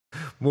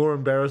more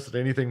embarrassed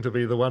than anything to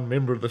be the one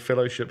member of the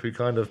fellowship who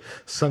kind of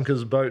sunk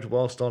his boat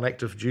whilst on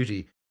active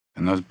duty.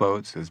 And those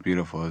boats, as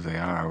beautiful as they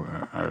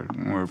are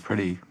were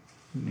pretty,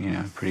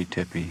 pretty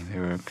tippy. They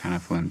were kind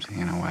of flimsy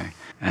in a way.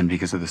 And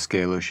because of the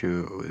scale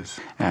issue, it was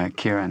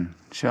Kieran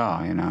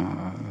Shaw,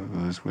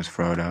 was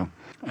Frodo.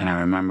 And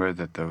I remember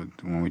that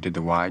when we did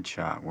the wide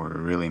shot, we were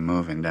really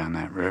moving down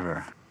that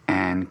river.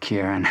 And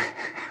Kieran,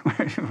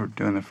 we're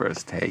doing the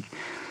first take,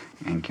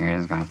 and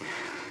Kieran's going,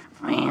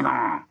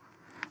 Viggo,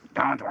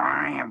 don't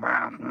worry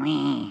about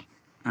me.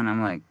 And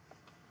I'm like,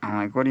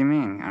 what do you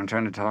mean? I'm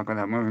trying to talk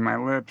without moving my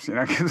lips,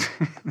 because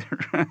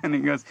and he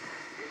goes,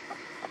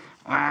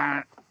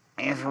 well,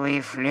 if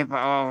we flip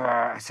over,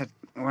 I said,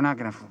 we're not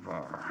going to flip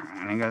over.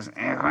 And he goes,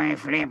 if we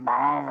flip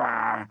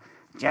over,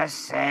 just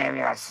save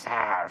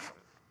yourself.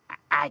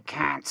 I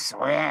can't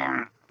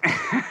swim.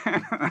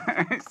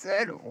 I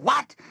said,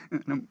 what?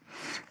 I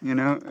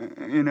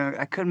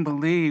couldn't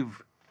believe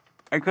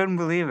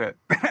it.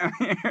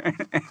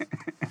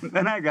 And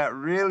then I got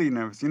really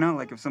nervous.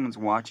 Like if someone's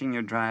watching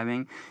you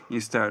driving,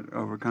 you start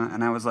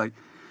and I was like,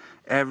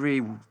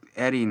 every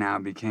eddy now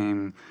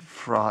became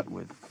fraught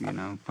with,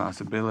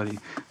 possibility.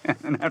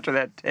 And after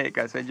that take,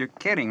 I said, you're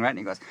kidding, right? And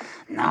he goes,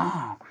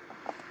 no,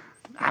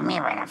 I'm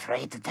even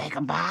afraid to take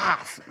a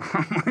bath.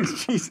 I'm like,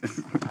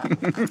 Jesus.